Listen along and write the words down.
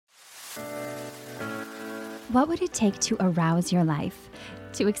What would it take to arouse your life,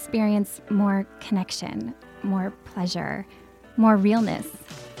 to experience more connection, more pleasure, more realness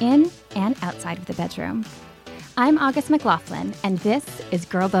in and outside of the bedroom? I'm August McLaughlin, and this is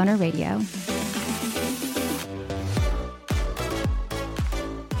Girl Boner Radio.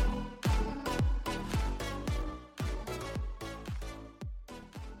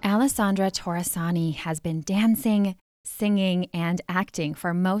 Alessandra Torresani has been dancing, singing, and acting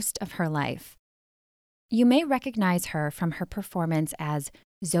for most of her life. You may recognize her from her performance as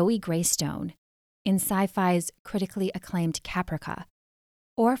Zoe Greystone in Sci-Fi's critically acclaimed Caprica,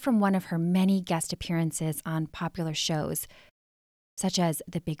 or from one of her many guest appearances on popular shows, such as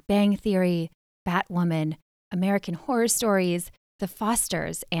The Big Bang Theory, Batwoman, American Horror Stories, The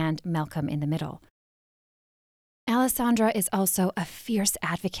Fosters, and Malcolm in the Middle. Alessandra is also a fierce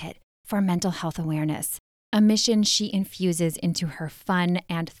advocate for mental health awareness, a mission she infuses into her fun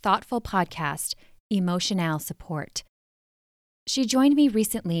and thoughtful podcast, Emotional Support. She joined me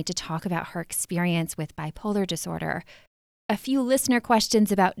recently to talk about her experience with bipolar disorder, a few listener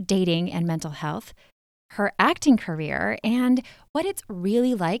questions about dating and mental health, her acting career, and what it's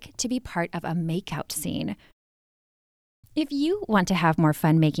really like to be part of a makeout scene. If you want to have more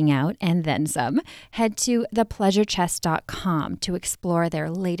fun making out and then some, head to thepleasurechest.com to explore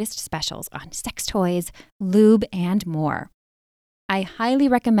their latest specials on sex toys, lube, and more. I highly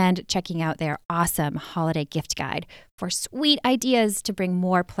recommend checking out their awesome holiday gift guide for sweet ideas to bring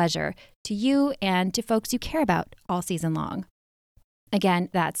more pleasure to you and to folks you care about all season long. Again,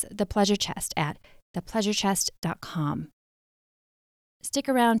 that's The Pleasure Chest at thepleasurechest.com. Stick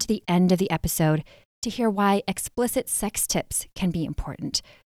around to the end of the episode to hear why explicit sex tips can be important,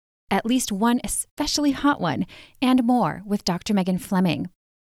 at least one especially hot one, and more with Dr. Megan Fleming.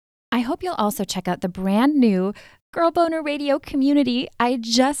 I hope you'll also check out the brand new Girl Boner Radio community. I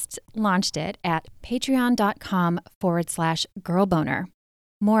just launched it at patreon.com/girlboner.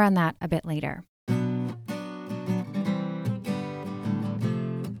 More on that a bit later.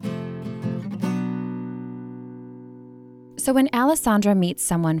 So when Alessandra meets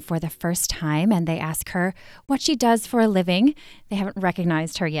someone for the first time and they ask her what she does for a living, they haven't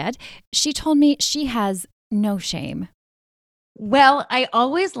recognized her yet, she told me she has no shame. Well, I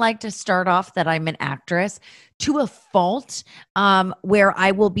always like to start off that I'm an actress to a fault, where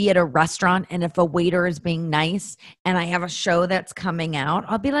I will be at a restaurant and if a waiter is being nice and I have a show that's coming out,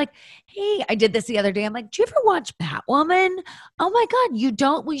 I'll be like, hey, I did this the other day. I'm like, do you ever watch Batwoman? Oh my God, you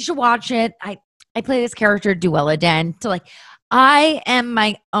don't? We should watch it. I play this character, Duella Dent. So like, I am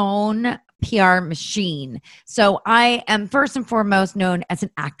my own PR machine. So I am first and foremost known as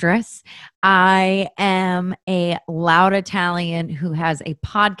an actress. I am a loud Italian who has a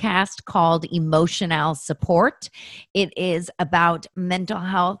podcast called Emotional Support. It is about mental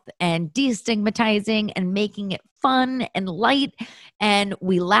health and destigmatizing and making it fun and light. And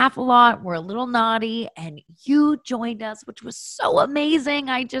we laugh a lot. We're a little naughty. And you joined us, which was so amazing.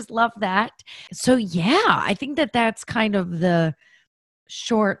 I just love that. So yeah, I think that that's kind of the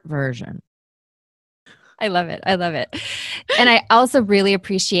short version. I love it. I love it. And I also really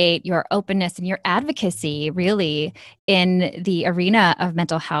appreciate your openness and your advocacy, really, in the arena of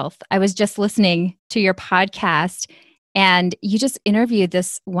mental health. I was just listening to your podcast and you just interviewed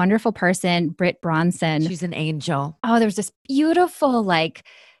this wonderful person, Britt Bronson. She's an angel. Oh, there's this beautiful,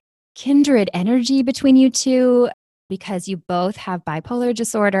 kindred energy between you two because you both have bipolar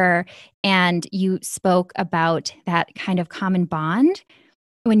disorder and you spoke about that kind of common bond.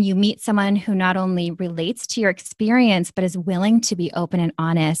 When you meet someone who not only relates to your experience, but is willing to be open and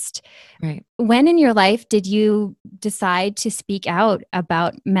honest. Right. When in your life did you decide to speak out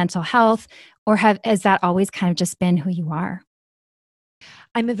about mental health, or has that always kind of just been who you are?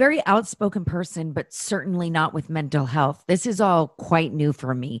 I'm a very outspoken person, but certainly not with mental health. This is all quite new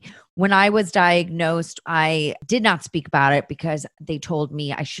for me. When I was diagnosed, I did not speak about it because they told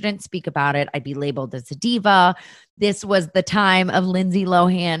me I shouldn't speak about it. I'd be labeled as a diva. This was the time of Lindsay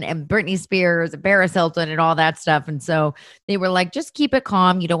Lohan and Britney Spears, Paris Hilton, and all that stuff. And so they were like, just keep it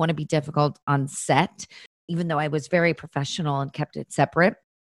calm. You don't want to be difficult on set, even though I was very professional and kept it separate.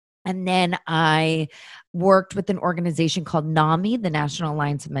 And then I worked with an organization called NAMI, the National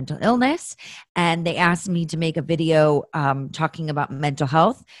Alliance of Mental Illness, and they asked me to make a video talking about mental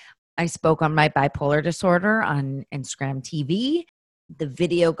health. I spoke on my bipolar disorder on Instagram TV. The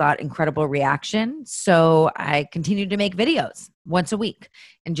video got incredible reaction, so I continued to make videos once a week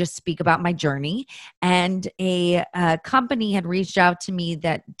and just speak about my journey. And a company had reached out to me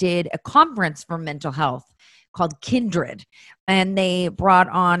that did a conference for mental health called Kindred. And they brought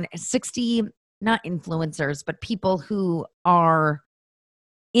on 60, not influencers, but people who are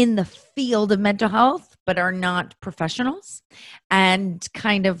in the field of mental health, but are not professionals, and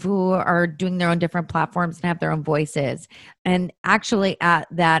kind of who are doing their own different platforms and have their own voices. And actually, at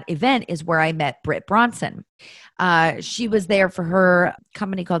that event is where I met Britt Bronson. She was there for her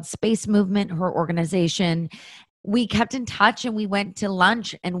company called Space Movement, her organization. We kept in touch and we went to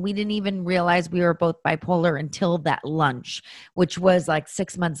lunch, and we didn't even realize we were both bipolar until that lunch, which was like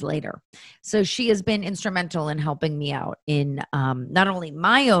 6 months later. So she has been instrumental in helping me out in not only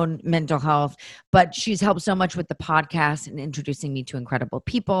my own mental health, but she's helped so much with the podcast and introducing me to incredible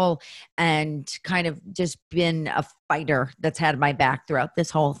people, and kind of just been a fighter that's had my back throughout this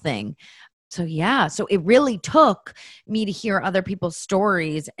whole thing. So yeah, so it really took me to hear other people's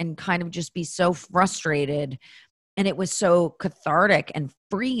stories and kind of just be so frustrated. And it was so cathartic and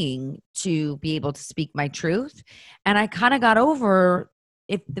freeing to be able to speak my truth. And I kind of got over,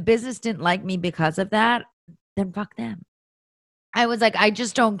 if the business didn't like me because of that, then fuck them. I was like, I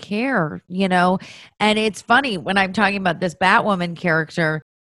just don't care, you know? And it's funny when I'm talking about this Batwoman character,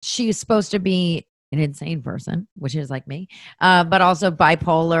 she's supposed to be an insane person, which is like me, but also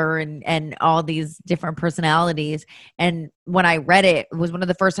bipolar and all these different personalities. And when I read it, it was one of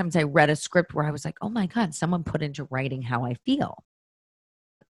the first times I read a script where I was like, oh my God, someone put into writing how I feel.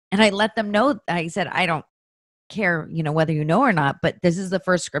 And I let them know, I said, I don't care, you know, whether you know or not, but this is the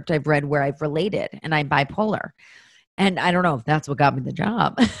first script I've read where I've related, and I'm bipolar. And I don't know if that's what got me the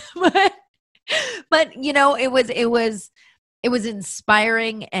job, but you know, it was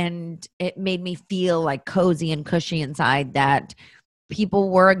inspiring, and it made me feel like cozy and cushy inside that people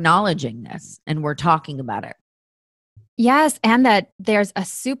were acknowledging this and were talking about it. Yes, and that there's a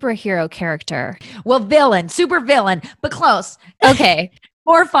superhero character. Well, villain, super villain, but close. Okay.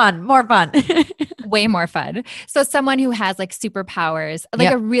 More fun. Way more fun. So someone who has like superpowers,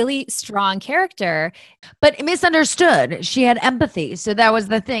 like a really strong character. But misunderstood. She had empathy. So that was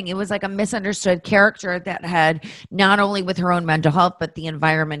the thing. It was like a misunderstood character that had not only with her own mental health, but the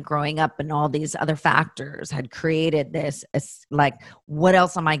environment growing up and all these other factors had created this as like, what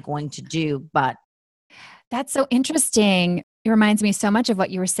else am I going to do? But that's so interesting. It reminds me so much of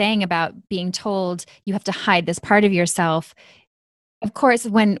what you were saying about being told you have to hide this part of yourself. Of course,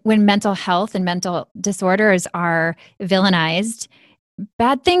 when mental health and mental disorders are villainized,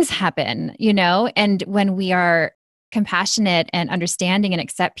 bad things happen, you know? And when we are compassionate and understanding and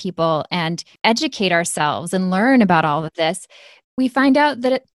accept people and educate ourselves and learn about all of this, we find out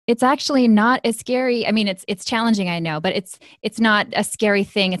that it's actually not as scary. I mean, it's challenging, I know, but it's not a scary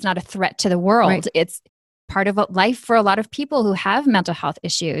thing. It's not a threat to the world. Right. It's part of life for a lot of people who have mental health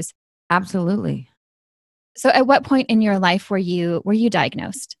issues. Absolutely. So at what point in your life were you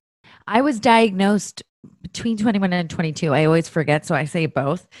diagnosed? I was diagnosed between 21 and 22. I always forget, so I say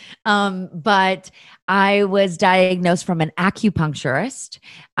both. But I was diagnosed from an acupuncturist.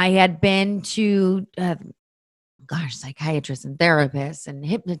 I had been to, psychiatrists and therapists and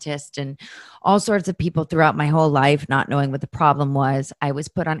hypnotists and all sorts of people throughout my whole life, not knowing what the problem was. I was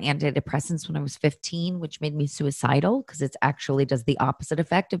put on antidepressants when I was 15, which made me suicidal because it actually does the opposite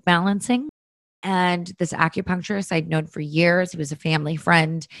effect of balancing. And this acupuncturist I'd known for years, he was a family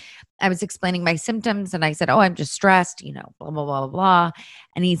friend. I was explaining my symptoms and I said, oh, I'm just stressed, you know, blah, blah, blah, blah.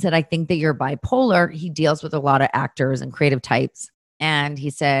 And he said, I think that you're bipolar. He deals with a lot of actors and creative types. And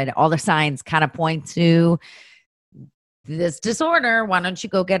he said, all the signs kind of point to this disorder. Why don't you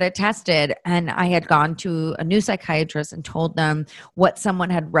go get it tested? And I had gone to a new psychiatrist and told them what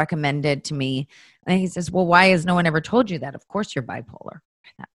someone had recommended to me. And he says, well, why has no one ever told you that? Of course you're bipolar.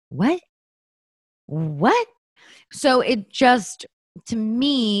 I thought, what? So it just, to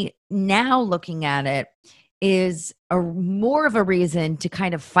me, now looking at it, is more of a reason to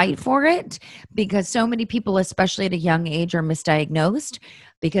kind of fight for it, because so many people, especially at a young age, are misdiagnosed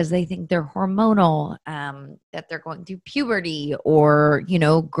because they think they're hormonal, that they're going through puberty, or, you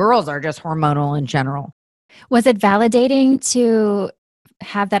know, girls are just hormonal in general. Was it validating to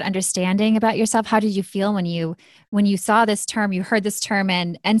have that understanding about yourself? How did you feel when you saw this term, you heard this term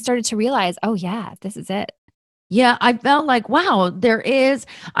and started to realize, oh yeah, this is it? Yeah, I felt like, wow,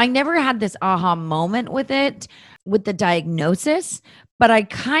 I never had this aha moment with it, with the diagnosis, but I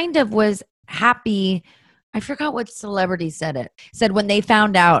kind of was happy. I forgot what celebrity said when they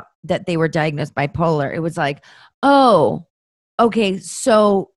found out that they were diagnosed bipolar. It was like, oh, okay,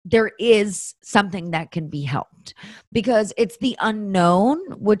 so there is something that can be helped, because it's the unknown,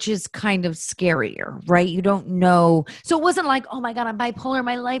 which is kind of scarier, right? You don't know. So it wasn't like, oh my God, I'm bipolar.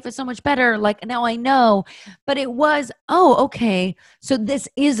 My life is so much better. Like now I know, but it was, oh, okay. So this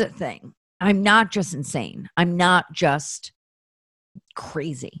is a thing. I'm not just insane. I'm not just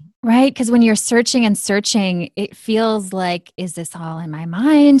crazy. Right. Because when you're searching and searching, it feels like, is this all in my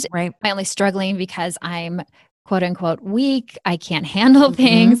mind? Right. Am I only struggling because I'm quote unquote weak? I can't handle Mhm.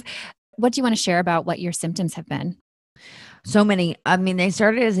 things. What do you want to share about what your symptoms have been? So many. I mean, they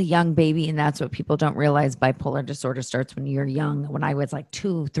started as a young baby, and that's what people don't realize. Bipolar disorder starts when you're young. When I was like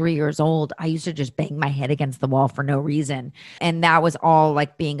 2, 3 years old, I used to just bang my head against the wall for no reason. And that was all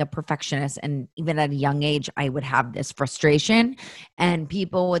like being a perfectionist. And even at a young age, I would have this frustration, and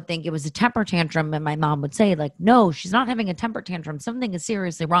people would think it was a temper tantrum. And my mom would say, like, no, she's not having a temper tantrum. Something is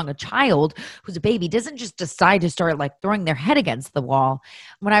seriously wrong. A child who's a baby doesn't just decide to start like throwing their head against the wall.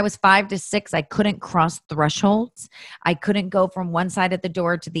 When I was 5 to 6, I couldn't cross thresholds. I couldn't go from one side of the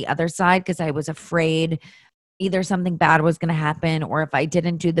door to the other side because I was afraid either something bad was going to happen, or if I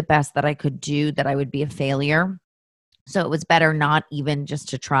didn't do the best that I could do, that I would be a failure. So it was better not even just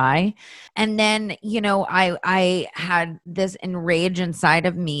to try. And then, I had this enrage inside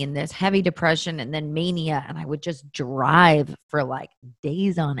of me and this heavy depression and then mania. And I would just drive for like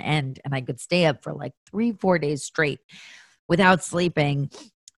days on end. And I could stay up for like 3, 4 days straight without sleeping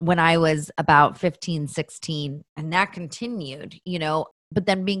when I was about 15, 16. And that continued, but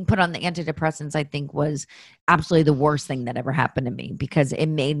then being put on the antidepressants, I think, was absolutely the worst thing that ever happened to me because it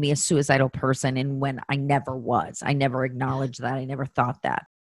made me a suicidal person. And when I never was, I never acknowledged that. I never thought that.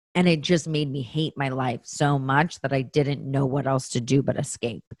 And it just made me hate my life so much that I didn't know what else to do but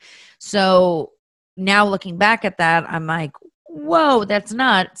escape. So now looking back at that, I'm like, whoa, that's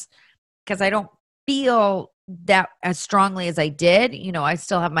nuts. Because I don't feel that as strongly as I did. I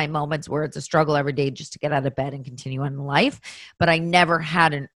still have my moments where it's a struggle every day just to get out of bed and continue on in life. But I never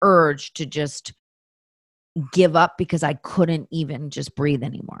had an urge to just give up because I couldn't even just breathe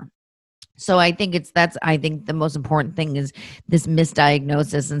anymore. So I think I think the most important thing is this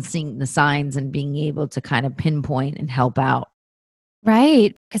misdiagnosis and seeing the signs and being able to kind of pinpoint and help out.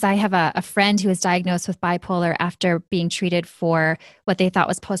 Right. Because I have a friend who was diagnosed with bipolar after being treated for what they thought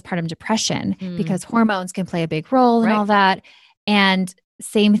was postpartum depression, because hormones can play a big role and Right. all that. And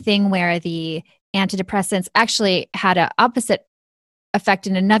same thing where the antidepressants actually had an opposite effect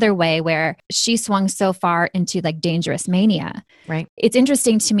in another way where she swung so far into like dangerous mania. Right. It's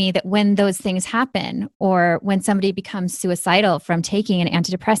interesting to me that when those things happen or when somebody becomes suicidal from taking an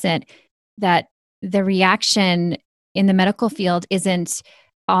antidepressant, that the reaction in the medical field isn't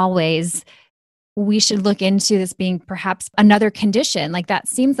always, we should look into this being perhaps another condition. Like that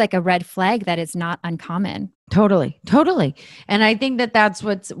seems like a red flag that is not uncommon. Totally, totally. And I think that that's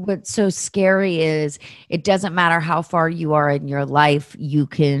what's so scary is it doesn't matter how far you are in your life, you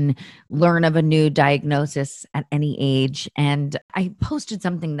can learn of a new diagnosis at any age. And I posted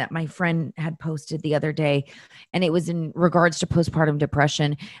something that my friend had posted the other day, and it was in regards to postpartum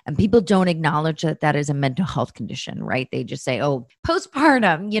depression. And people don't acknowledge that that is a mental health condition, right? They just say, oh,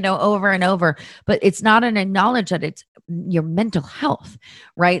 postpartum, over and over, but it's not an acknowledge that it's your mental health,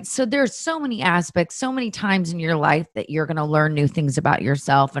 right? So there's so many aspects, so many times in your life that you're going to learn new things about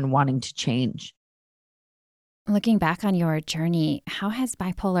yourself and wanting to change. Looking back on your journey, how has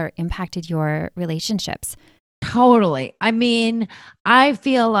bipolar impacted your relationships? Totally. I mean, I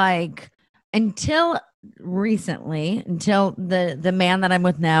feel like until recently, until the man that I'm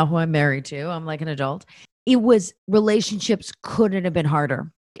with now, who I'm married to, I'm like an adult, relationships couldn't have been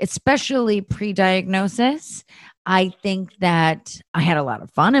harder, especially pre-diagnosis. I think that I had a lot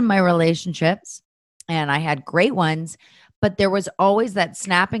of fun in my relationships and I had great ones, but there was always that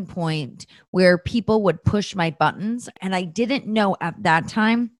snapping point where people would push my buttons. And I didn't know at that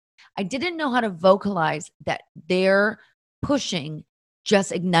time, I didn't know how to vocalize that their pushing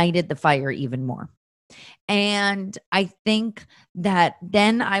just ignited the fire even more. And I think that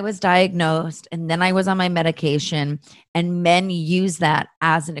then I was diagnosed and then I was on my medication, and men use that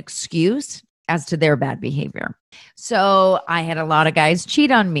as an excuse as to their bad behavior. So I had a lot of guys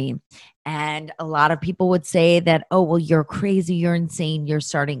cheat on me. And a lot of people would say that, oh, well, you're crazy, you're insane, you're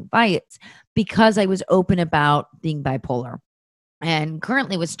starting fights, because I was open about being bipolar. And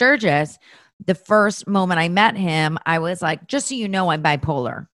currently with Sturgis, the first moment I met him, I was like, just so you know, I'm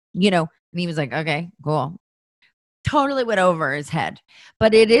bipolar, and he was like, okay, cool. Totally went over his head.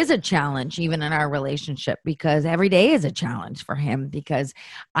 But it is a challenge even in our relationship, because every day is a challenge for him, because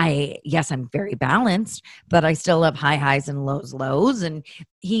yes, I'm very balanced, but I still have high highs and lows. And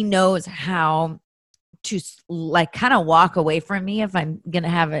he knows how to like kind of walk away from me if I'm going to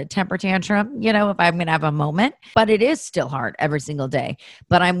have a temper tantrum, if I'm going to have a moment. But it is still hard every single day.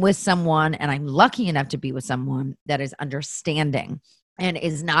 But I'm with someone, and I'm lucky enough to be with someone that is understanding and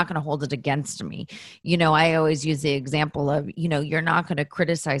is not going to hold it against me. I always use the example of, you're not going to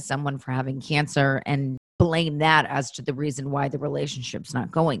criticize someone for having cancer and blame that as to the reason why the relationship's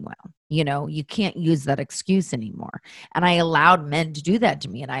not going well. You can't use that excuse anymore. And I allowed men to do that to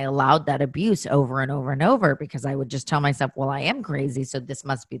me, and I allowed that abuse over and over and over because I would just tell myself, well, I am crazy, so this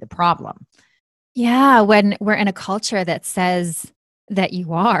must be the problem. Yeah, when we're in a culture that says that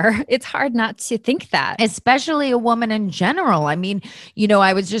you are, it's hard not to think that. Especially a woman in general. I mean,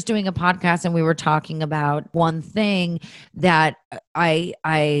 I was just doing a podcast and we were talking about one thing that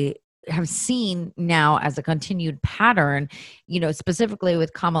I have seen now as a continued pattern, specifically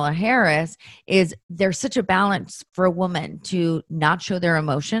with Kamala Harris, is there's such a balance for a woman to not show their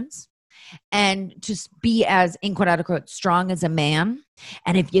emotions and to be as, in quote unquote, strong as a man.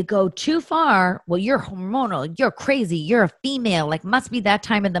 And if you go too far, well, you're hormonal, you're crazy, you're a female, like must be that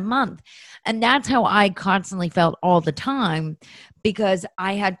time of the month. And that's how I constantly felt all the time, because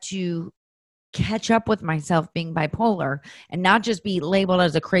I had to catch up with myself being bipolar and not just be labeled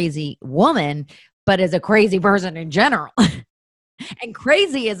as a crazy woman, but as a crazy person in general. And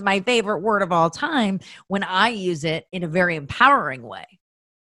crazy is my favorite word of all time when I use it in a very empowering way.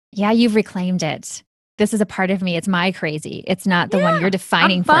 Yeah, you've reclaimed it. This is a part of me. It's my crazy. It's not the one you're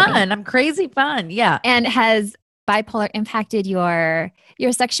defining for me. I'm crazy fun. Yeah. And has bipolar impacted your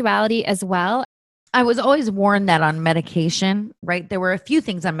sexuality as well? I was always warned that on medication, right? There were a few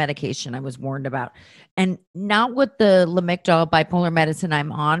things on medication I was warned about, and not with the Lamictal bipolar medicine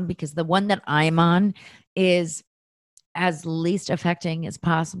I'm on, because the one that I'm on is as least affecting as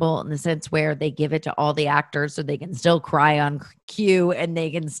possible, in the sense where they give it to all the actors so they can still cry on cue and they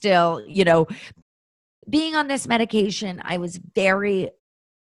can still, being on this medication, I was very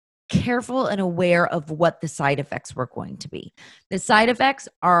careful and aware of what the side effects were going to be. The side effects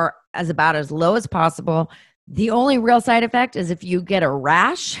are about as low as possible. The only real side effect is if you get a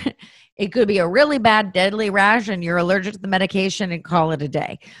rash. It could be a really bad, deadly rash and you're allergic to the medication, and call it a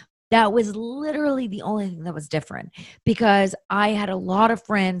day. That was literally the only thing that was different, because I had a lot of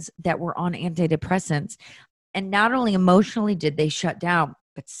friends that were on antidepressants, and not only emotionally did they shut down,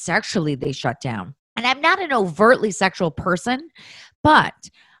 but sexually they shut down. And I'm not an overtly sexual person, but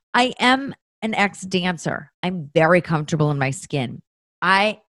I am an ex-dancer. I'm very comfortable in my skin.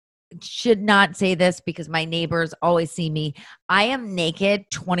 I should not say this because my neighbors always see me. I am naked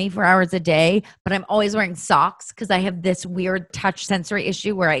 24 hours a day, but I'm always wearing socks because I have this weird touch sensory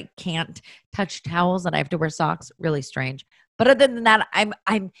issue where I can't touch towels and I have to wear socks. Really strange. But other than that,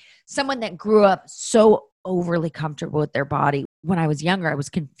 I'm someone that grew up so overly comfortable with their body. When I was younger, I was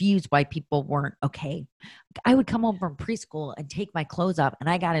confused why people weren't okay. I would come home from preschool and take my clothes off, and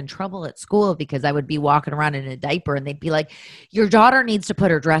I got in trouble at school because I would be walking around in a diaper and they'd be like, your daughter needs to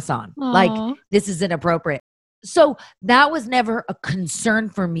put her dress on. Aww. Like, this is inappropriate. So that was never a concern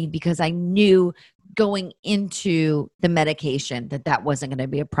for me, because I knew going into the medication that wasn't going to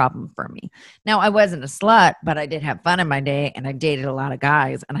be a problem for me. Now, I wasn't a slut, but I did have fun in my day, and I dated a lot of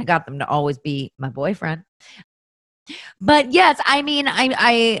guys, and I got them to always be my boyfriend. But yes, I mean,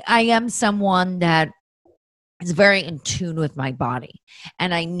 I am someone that is very in tune with my body.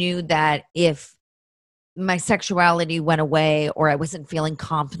 And I knew that if my sexuality went away, or I wasn't feeling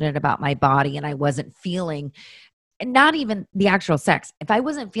confident about my body, and I wasn't feeling, and not even the actual sex, if I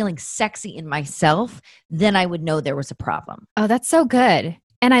wasn't feeling sexy in myself, then I would know there was a problem. Oh, that's so good.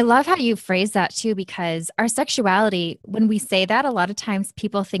 And I love how you phrase that too, because our sexuality, when we say that, a lot of times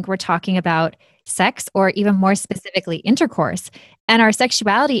people think we're talking about sex, or even more specifically, intercourse. And our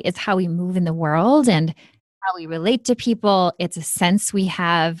sexuality is how we move in the world and how we relate to people. It's a sense we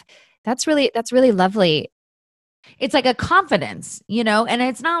have. That's really lovely. It's like a confidence, and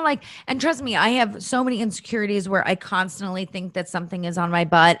it's not like, and trust me, I have so many insecurities where I constantly think that something is on my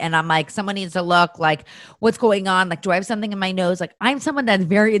butt, and I'm like, someone needs to look, like, what's going on? Like, do I have something in my nose? Like, I'm someone that's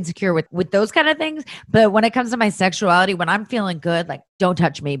very insecure with those kind of things. But when it comes to my sexuality, when I'm feeling good, like, don't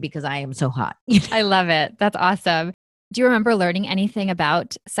touch me because I am so hot. I love it. That's awesome. Do you remember learning anything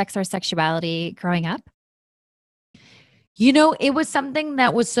about sex or sexuality growing up? It was something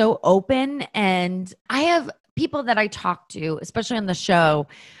that was so open, and I have people that I talk to, especially on the show,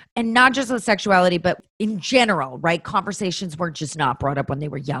 and not just with sexuality, but in general, right? Conversations were just not brought up when they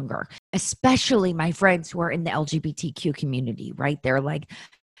were younger, especially my friends who are in the LGBTQ community, right? They're like,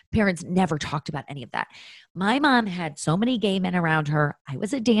 parents never talked about any of that. My mom had so many gay men around her. I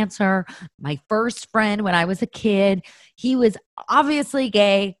was a dancer. My first friend when I was a kid, he was obviously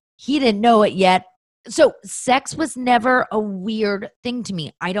gay. He didn't know it yet. So sex was never a weird thing to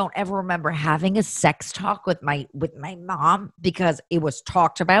me. I don't ever remember having a sex talk with my mom, because it was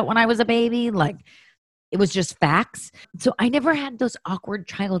talked about when I was a baby. Like, it was just facts. So I never had those awkward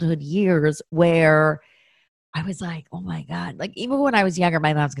childhood years where I was like, oh my God. Like, even when I was younger,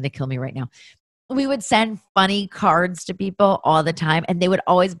 my mom's going to kill me right now. we would send funny cards to people all the time, and they would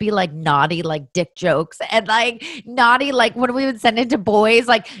always be like naughty, like dick jokes, and like naughty, like when we would send it to boys,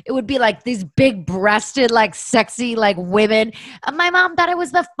 like it would be like these big breasted, like sexy, like women. And my mom thought it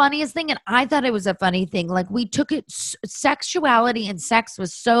was the funniest thing, and I thought it was a funny thing. Like we took it, sexuality and sex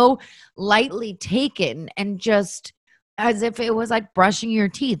was so lightly taken, and just as if it was like brushing your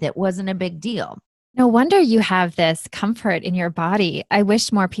teeth. It wasn't a big deal. No wonder you have this comfort in your body. I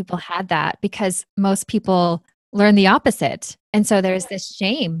wish more people had that because most people learn the opposite. And so there's this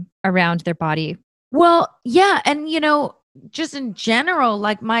shame around their body. Well, yeah. And, just in general,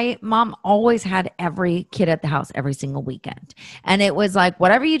 like my mom always had every kid at the house every single weekend. And it was like,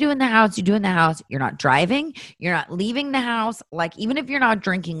 whatever you do in the house, you do in the house. You're not driving. You're not leaving the house. Like, even if you're not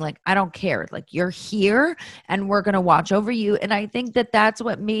drinking, like, I don't care. Like, you're here and we're going to watch over you. And I think that that's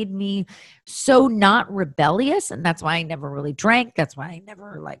what made me so not rebellious. And that's why I never really drank. That's why I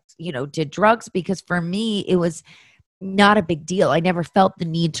never did drugs, because for me, it was not a big deal. I never felt the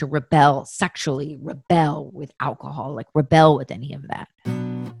need to sexually rebel with alcohol, like rebel with any of that.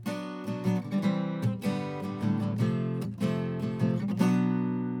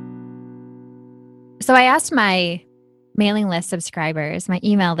 So I asked my mailing list subscribers, my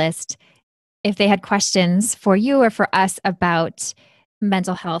email list, if they had questions for you or for us about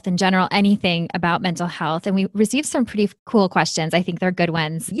mental health in general, anything about mental health. And we received some pretty cool questions. I think they're good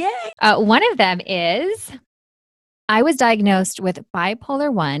ones. Yay! One of them is, I was diagnosed with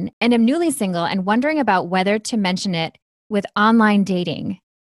bipolar 1 and am newly single and wondering about whether to mention it with online dating.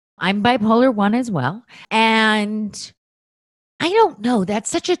 I'm bipolar 1 as well. And I don't know. That's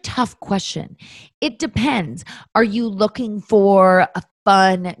such a tough question. It depends. Are you looking for a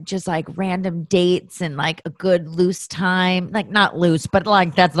fun, just like random dates and like a good loose time? Like not loose, but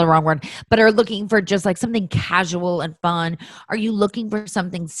like that's the wrong word. But are looking for just like something casual and fun? Are you looking for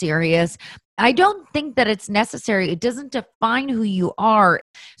something serious? I don't think that it's necessary. It doesn't define who you are.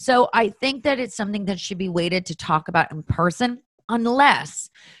 So I think that it's something that should be waited to talk about in person,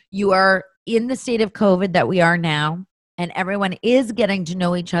 unless you are in the state of COVID that we are now, and everyone is getting to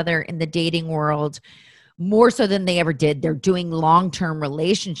know each other in the dating world more so than they ever did. They're doing long-term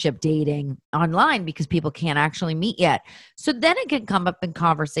relationship dating online because people can't actually meet yet. So then it can come up in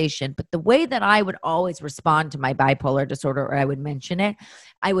conversation. But the way that I would always respond to my bipolar disorder, or I would mention it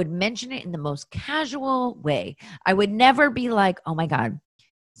in the most casual way. I would never be like, oh my God,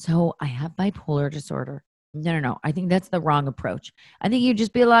 so I have bipolar disorder. No. I think that's the wrong approach. I think you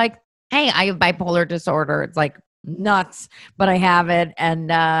just be like, hey, I have bipolar disorder. It's like, nuts, but I have it. And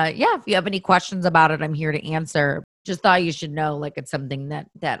if you have any questions about it, I'm here to answer. Just thought you should know, like, it's something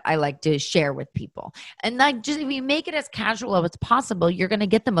that I like to share with people. And like, just if you make it as casual as possible, you're going to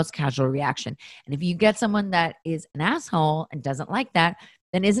get the most casual reaction. And if you get someone that is an asshole and doesn't like that,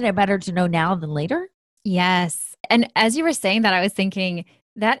 then isn't it better to know now than later? Yes. And as you were saying that, I was thinking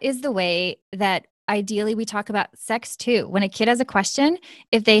that is the way that ideally we talk about sex too. When a kid has a question,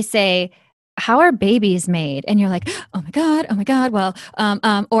 if they say, how are babies made? And you're like, oh my God. Well,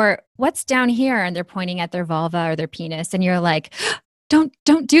 or what's down here? And they're pointing at their vulva or their penis. And you're like, don't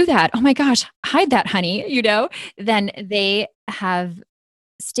do that. Oh my gosh, hide that, honey. Then they have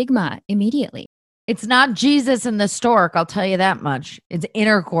stigma immediately. It's not Jesus and the stork. I'll tell you that much. It's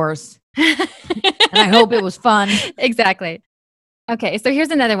intercourse. And I hope it was fun. Exactly. Okay, so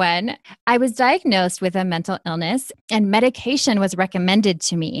here's another one. I was diagnosed with a mental illness and medication was recommended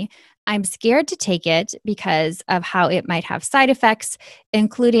to me. I'm scared to take it because of how it might have side effects,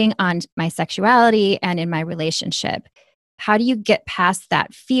 including on my sexuality and in my relationship. How do you get past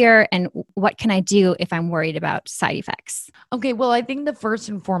that fear, and what can I do if I'm worried about side effects? Okay, well, I think the first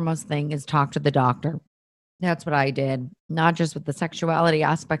and foremost thing is talk to the doctor. That's what I did, not just with the sexuality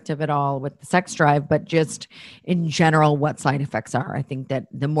aspect of it all, with the sex drive, but just in general, what side effects are. I think that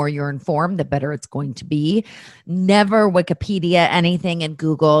the more you're informed, the better it's going to be. Never Wikipedia anything in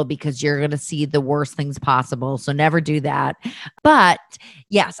Google, because you're going to see the worst things possible. So never do that. But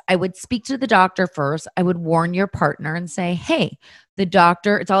yes, I would speak to the doctor first. I would warn your partner and say, hey, the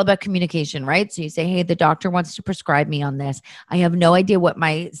doctor, it's all about communication, right? So you say, hey, the doctor wants to prescribe me on this. I have no idea what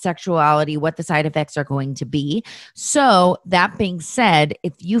my sexuality, what the side effects are going to be. So that being said,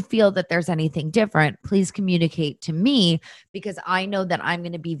 if you feel that there's anything different, please communicate to me, because I know that I'm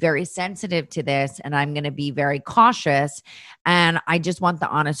going to be very sensitive to this and I'm going to be very cautious. And I just want the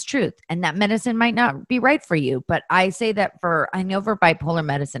honest truth. And that medicine might not be right for you. But I say that I know for bipolar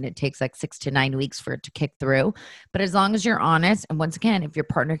medicine, it takes like 6 to 9 weeks for it to kick through. But as long as you're honest, and once again, if your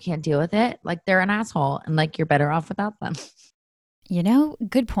partner can't deal with it, like they're an asshole and like you're better off without them.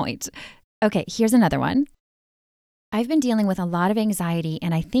 Good point. Okay, here's another one. I've been dealing with a lot of anxiety,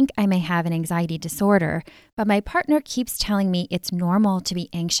 and I think I may have an anxiety disorder, but my partner keeps telling me it's normal to be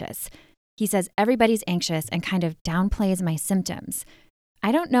anxious. He says everybody's anxious and kind of downplays my symptoms.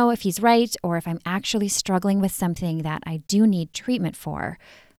 I don't know if he's right or if I'm actually struggling with something that I do need treatment for.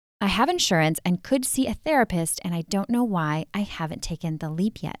 I have insurance and could see a therapist, and I don't know why I haven't taken the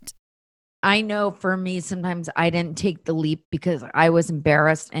leap yet. I know for me, sometimes I didn't take the leap because I was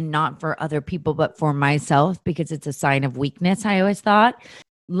embarrassed, and not for other people, but for myself, because it's a sign of weakness, I always thought.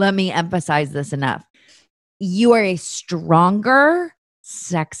 Let me emphasize this enough. You are a stronger,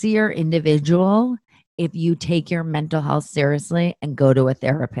 sexier individual if you take your mental health seriously and go to a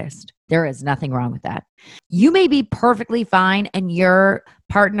therapist. There is nothing wrong with that. You may be perfectly fine and your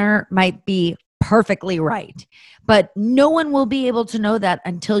partner might be perfectly right, but no one will be able to know that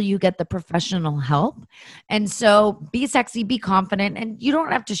until you get the professional help. And so be sexy, be confident, and you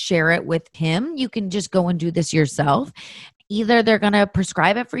don't have to share it with him. You can just go and do this yourself. Either they're going to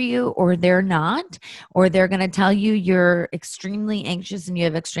prescribe it for you or they're not, or they're going to tell you you're extremely anxious and you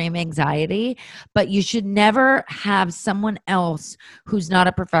have extreme anxiety, but you should never have someone else who's not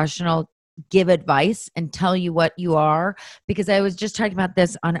a professional give advice and tell you what you are. Because I was just talking about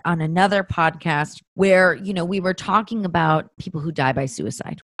this on another podcast where, we were talking about people who die by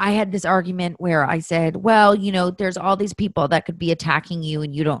suicide. I had this argument where I said, well, there's all these people that could be attacking you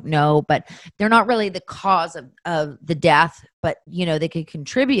and you don't know, but they're not really the cause of the death, but they could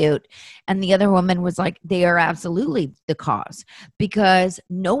contribute. And the other woman was like, they are absolutely the cause, because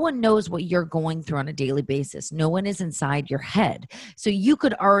no one knows what you're going through on a daily basis. No one is inside your head. So you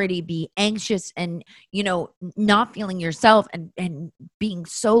could already be anxious and, not feeling yourself and being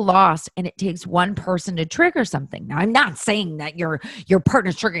so lost. And it takes one person to trigger something. Now, I'm not saying that your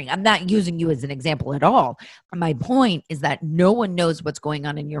partner's triggering. I'm not using you as an example at all. My point is that no one knows what's going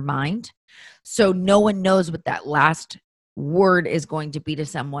on in your mind. So no one knows what that last word is going to be to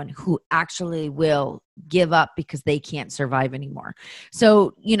someone who actually will give up because they can't survive anymore.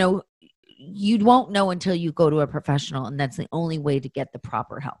 So, you won't know until you go to a professional, and that's the only way to get the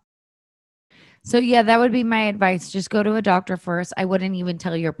proper help. So yeah, that would be my advice. Just go to a doctor first. I wouldn't even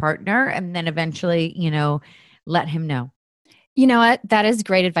tell your partner, and then eventually, let him know. You know what? That is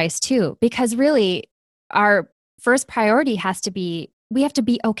great advice too, because really our first priority has to be, we have to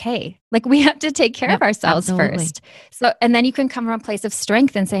be okay. Like we have to take care of ourselves first. So, and then you can come from a place of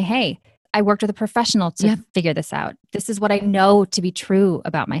strength and say, hey, I worked with a professional to figure this out. This is what I know to be true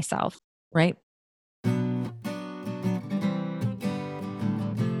about myself. Right.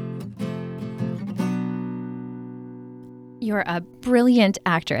 You're a brilliant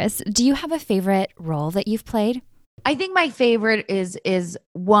actress. Do you have a favorite role that you've played? I think my favorite is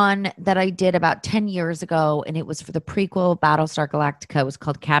one that I did about 10 years ago, and it was for the prequel Battlestar Galactica. It was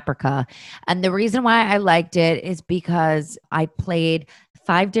called Caprica. And the reason why I liked it is because I played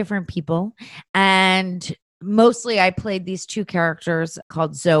 5 different people, and mostly I played these 2 characters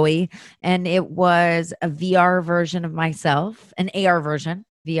called Zoe, and it was a VR version of myself, an AR version,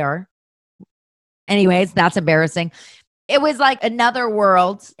 VR. Anyways, that's embarrassing. It was like another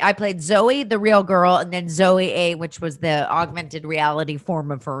world. I played Zoe, the real girl, and then Zoe A, which was the augmented reality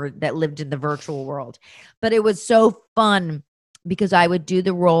form of her that lived in the virtual world. But it was so fun because I would do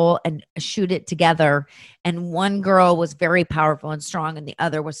the role and shoot it together. And one girl was very powerful and strong, and the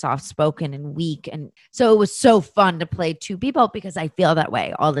other was soft-spoken and weak. And so it was so fun to play 2 people, because I feel that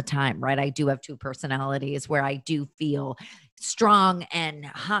way all the time, right? I do have 2 personalities where I do feel strong and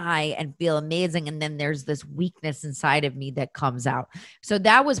high and feel amazing. And then there's this weakness inside of me that comes out. So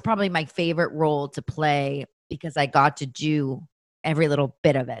that was probably my favorite role to play, because I got to do every little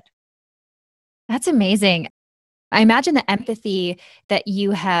bit of it. That's amazing. I imagine the empathy that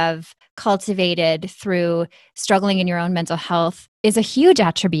you have cultivated through struggling in your own mental health is a huge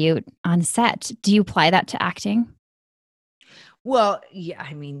attribute on set. Do you apply that to acting? Well, yeah,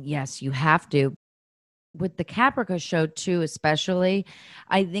 I mean, yes, you have to. With the Caprica show too, especially,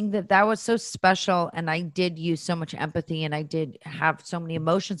 I think that was so special, and I did use so much empathy, and I did have so many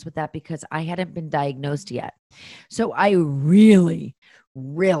emotions with that because I hadn't been diagnosed yet. So I really,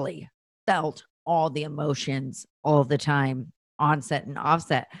 really felt all the emotions all the time, on set and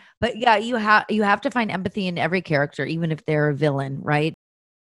offset. But yeah, you have to find empathy in every character, even if they're a villain, right?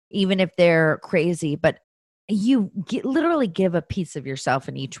 Even if they're crazy, but you literally give a piece of yourself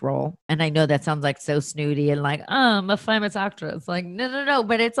in each role. And I know that sounds like so snooty and like, oh, I'm a famous actress. Like, no,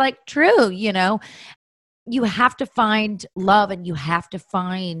 but it's like true, you have to find love, and you have to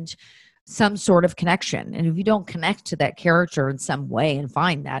find some sort of connection. And if you don't connect to that character in some way and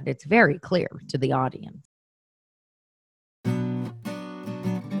find that, it's very clear to the audience.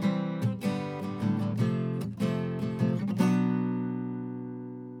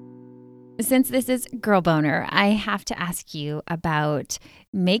 Since this is Girl Boner, I have to ask you about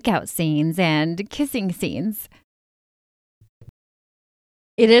makeout scenes and kissing scenes.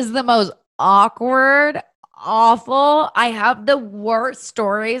 It is the most awkward, awful. I have the worst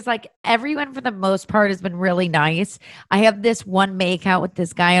stories. Like everyone for the most part has been really nice. I have this one makeout with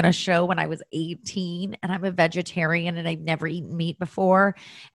this guy on a show when I was 18 and I'm a vegetarian and I've never eaten meat before.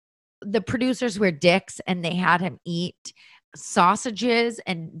 The producers were dicks and they had him eat sausages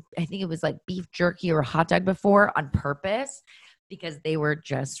and I think it was like beef jerky or a hot dog before on purpose because they were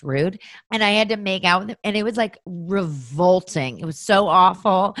just rude. And I had to make out with them and it was like revolting. It was so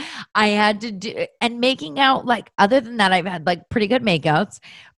awful. I had to do, and making out, like, other than that, I've had like pretty good makeouts,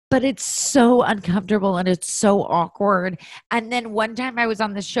 but it's so uncomfortable and it's so awkward. And then one time I was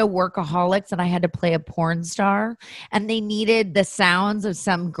on the show Workaholics and I had to play a porn star and they needed the sounds of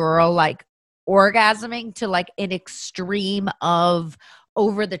some girl like orgasming to like an extreme of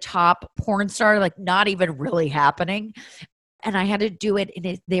over the top porn star, like not even really happening. And I had to do it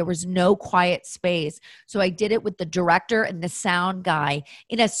there was no quiet space. So I did it with the director and the sound guy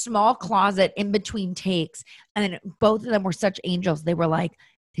in a small closet in between takes. And both of them were such angels. They were like,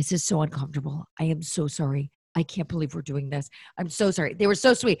 "This is so uncomfortable. I am so sorry. I can't believe we're doing this. I'm so sorry." They were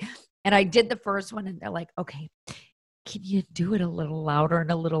so sweet. And I did the first one and they're like, "Okay, can you do it a little louder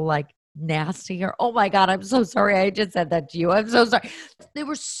and a little like nastier?" Oh my God, I'm so sorry. I just said that to you. I'm so sorry. They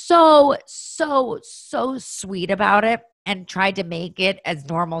were so sweet about it and tried to make it as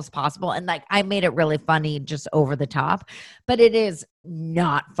normal as possible. And like, I made it really funny, just over the top, but it is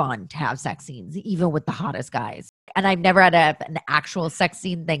not fun to have sex scenes, even with the hottest guys. And I've never had an actual sex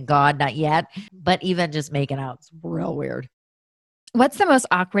scene, thank God, not yet. But even just making out, it's real weird. What's the most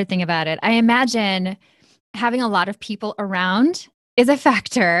awkward thing about it? I imagine having a lot of people around is a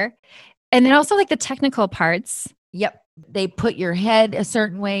factor. And then also like the technical parts. Yep. They put your head a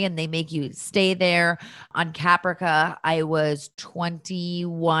certain way and they make you stay there. On Caprica, I was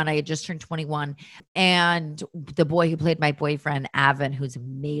 21. I had just turned 21. And the boy who played my boyfriend, Avin, who's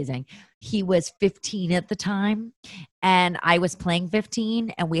amazing, he was 15 at the time. And I was playing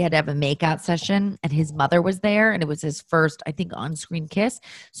 15 and we had to have a makeout session and his mother was there and it was his first, I think, on-screen kiss.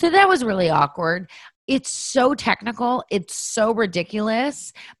 So that was really awkward. It's so technical. It's so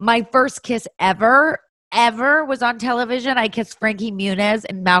ridiculous. My first kiss ever was on television. I kissed Frankie Muniz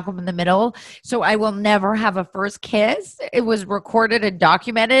and Malcolm in the Middle. So I will never have a first kiss. It was recorded and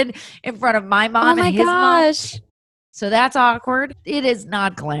documented in front of my mom and his mom. So that's awkward. It is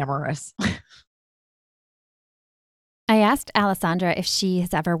not glamorous. I asked Alessandra if she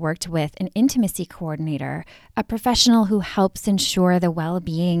has ever worked with an intimacy coordinator, a professional who helps ensure the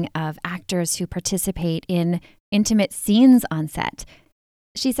well-being of actors who participate in intimate scenes on set.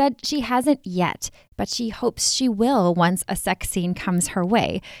 She said she hasn't yet, but she hopes she will once a sex scene comes her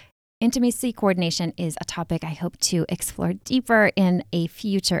way. Intimacy coordination is a topic I hope to explore deeper in a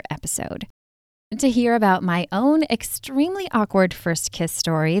future episode. To hear about my own extremely awkward first kiss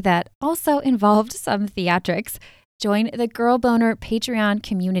story that also involved some theatrics, join the Girl Boner Patreon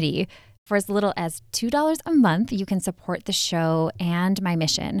community. For as little as $2 a month, you can support the show and my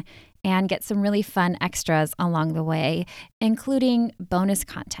mission and get some really fun extras along the way, including bonus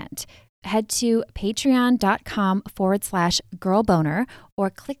content. Head to patreon.com/girlboner or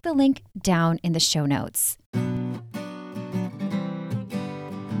click the link down in the show notes.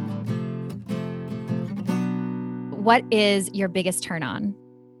 What is your biggest turn on?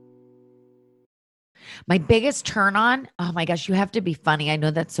 My biggest turn on, oh my gosh, you have to be funny. I know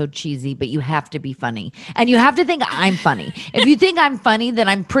that's so cheesy, but you have to be funny. And you have to think I'm funny. If you think I'm funny, then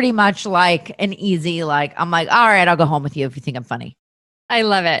I'm pretty much like an easy, like, I'm like, all right, I'll go home with you if you think I'm funny. I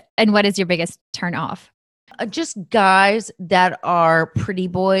love it. And what is your biggest turn off? Just guys that are pretty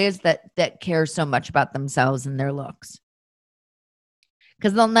boys that care so much about themselves and their looks.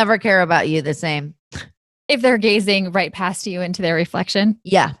 Because they'll never care about you the same. If they're gazing right past you into their reflection.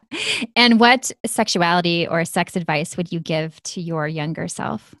 Yeah. And what sexuality or sex advice would you give to your younger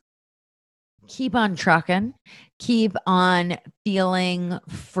self? Keep on trucking. Keep on feeling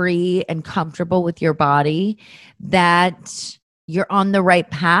free and comfortable with your body, that you're on the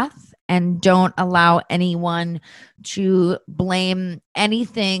right path, and don't allow anyone to blame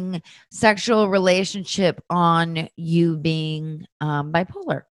anything sexual relationship on you being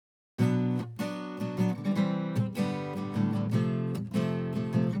bipolar.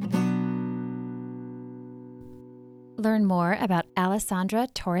 Learn more about Alessandra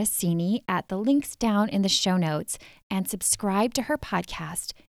Torresini at the links down in the show notes and subscribe to her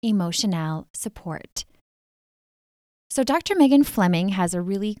podcast, Emotional Support. So, Dr. Megan Fleming has a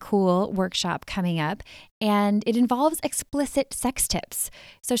really cool workshop coming up, and it involves explicit sex tips.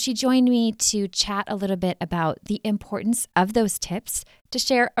 So, she joined me to chat a little bit about the importance of those tips, to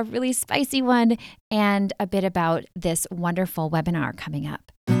share a really spicy one, and a bit about this wonderful webinar coming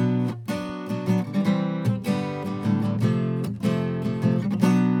up.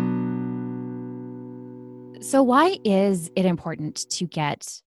 So, why is it important to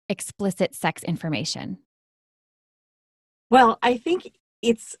get explicit sex information? Well, I think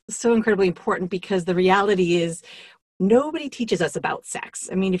it's so incredibly important because the reality is nobody teaches us about sex.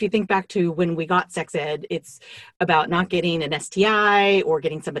 I mean, if you think back to when we got sex ed, it's about not getting an STI or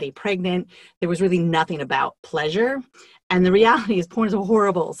getting somebody pregnant. There was really nothing about pleasure. And the reality is porn is a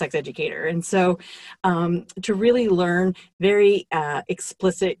horrible sex educator. And so to really learn very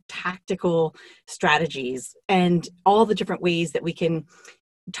explicit tactical strategies and all the different ways that we can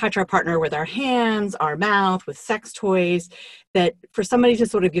touch our partner with our hands, our mouth, with sex toys, that for somebody to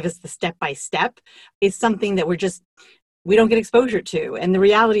sort of give us the step by step is something that we don't get exposure to. And the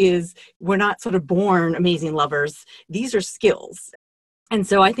reality is we're not sort of born amazing lovers. These are skills. And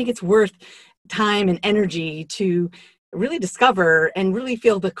so I think it's worth time and energy to really discover and really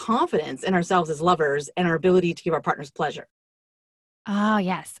feel the confidence in ourselves as lovers and our ability to give our partners pleasure. Oh,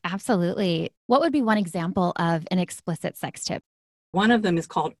 yes, absolutely. What would be one example of an explicit sex tip? One of them is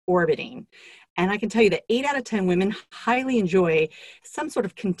called orbiting. And I can tell you that 8 out of 10 women highly enjoy some sort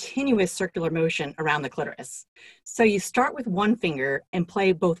of continuous circular motion around the clitoris. So you start with one finger and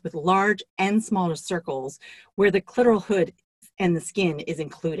play both with large and smaller circles where the clitoral hood and the skin is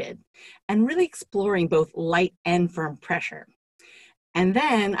included, and really exploring both light and firm pressure. And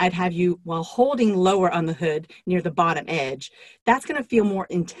then I'd have you, while holding lower on the hood near the bottom edge, that's going to feel more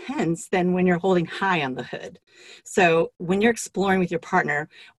intense than when you're holding high on the hood. So when you're exploring with your partner,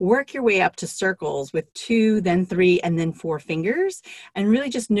 work your way up to circles with 2, then 3, and then 4 fingers, and really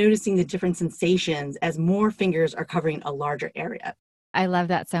just noticing the different sensations as more fingers are covering a larger area. I love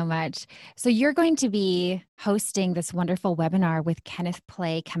that so much. So, you're going to be hosting this wonderful webinar with Kenneth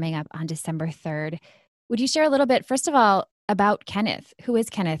Play coming up on December 3rd. Would you share a little bit, first of all, about Kenneth? Who is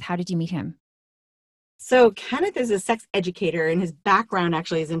Kenneth? How did you meet him? So Kenneth is a sex educator, and his background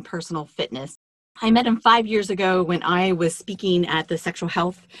actually is in personal fitness. I met him 5 years ago when I was speaking at the Sexual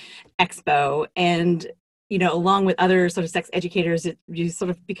Health Expo, and along with other sort of sex educators, you sort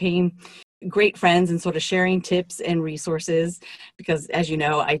of became great friends and sort of sharing tips and resources because, as you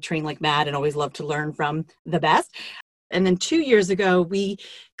know, I train like mad and always love to learn from the best. And then 2 years ago, we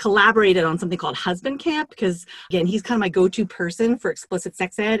collaborated on something called Husband Camp because, again, he's kind of my go-to person for explicit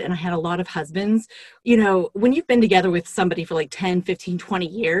sex ed. And I had a lot of husbands. When you've been together with somebody for like 10, 15, 20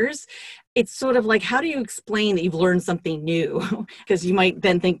 years, it's sort of like, how do you explain that you've learned something new? Because you might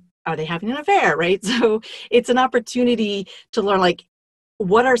then think, are they having an affair, right? So it's an opportunity to learn, like,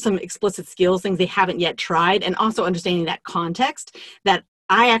 what are some explicit skills, things they haven't yet tried, and also understanding that context that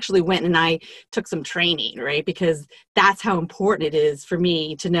I actually went and I took some training, right? Because that's how important it is for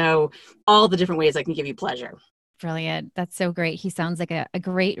me to know all the different ways I can give you pleasure. Brilliant. That's so great. He sounds like a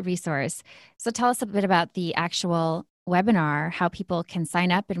great resource. So, tell us a bit about the actual webinar, how people can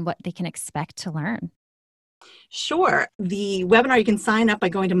sign up and what they can expect to learn. Sure. The webinar, you can sign up by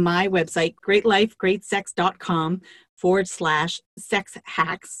going to my website, greatlifegreatsex.com/sex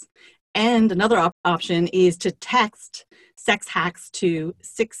hacks. And another option is to text sex hacks to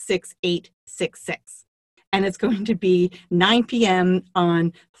 66866. And it's going to be 9 p.m.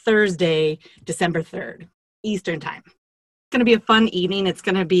 on Thursday, December 3rd, Eastern Time. It's going to be a fun evening. It's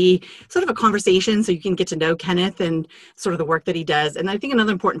going to be sort of a conversation so you can get to know Kenneth and sort of the work that he does. And I think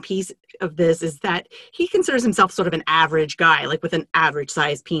another important piece of this is that he considers himself sort of an average guy, like with an average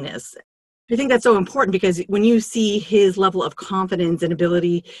sized penis. I think that's so important because when you see his level of confidence and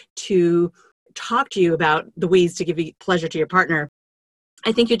ability to talk to you about the ways to give you pleasure to your partner,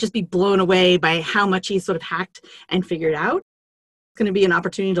 I think you'll just be blown away by how much he's sort of hacked and figured out. It's going to be an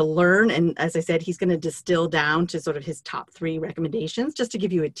opportunity to learn. And as I said, he's going to distill down to sort of his top 3 recommendations, just to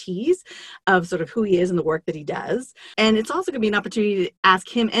give you a tease of sort of who he is and the work that he does. And it's also going to be an opportunity to ask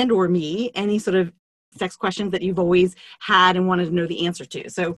him and or me any sort of sex questions that you've always had and wanted to know the answer to.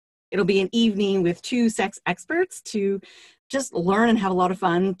 So it'll be an evening with 2 sex experts to just learn and have a lot of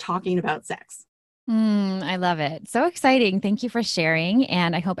fun talking about sex. I love it. So exciting. Thank you for sharing.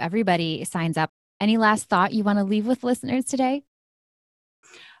 And I hope everybody signs up. Any last thought you want to leave with listeners today?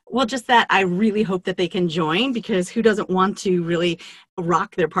 Well, just that I really hope that they can join, because who doesn't want to really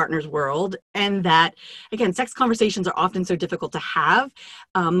rock their partner's world? And that, again, sex conversations are often so difficult to have,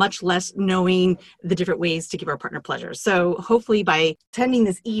 much less knowing the different ways to give our partner pleasure. So hopefully by attending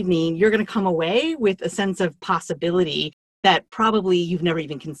this evening, you're going to come away with a sense of possibility that probably you've never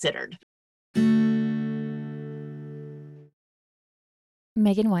even considered.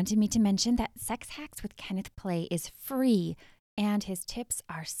 Megan wanted me to mention that Sex Hacks with Kenneth Play is free, and his tips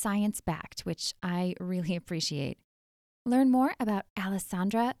are science-backed, which I really appreciate. Learn more about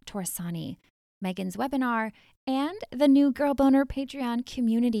Alessandra Torsani, Megan's webinar, and the new Girl Boner Patreon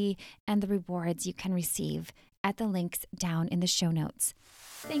community and the rewards you can receive at the links down in the show notes.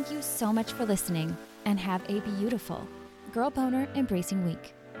 Thank you so much for listening, and have a beautiful Girl Boner Embracing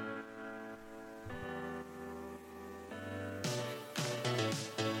Week.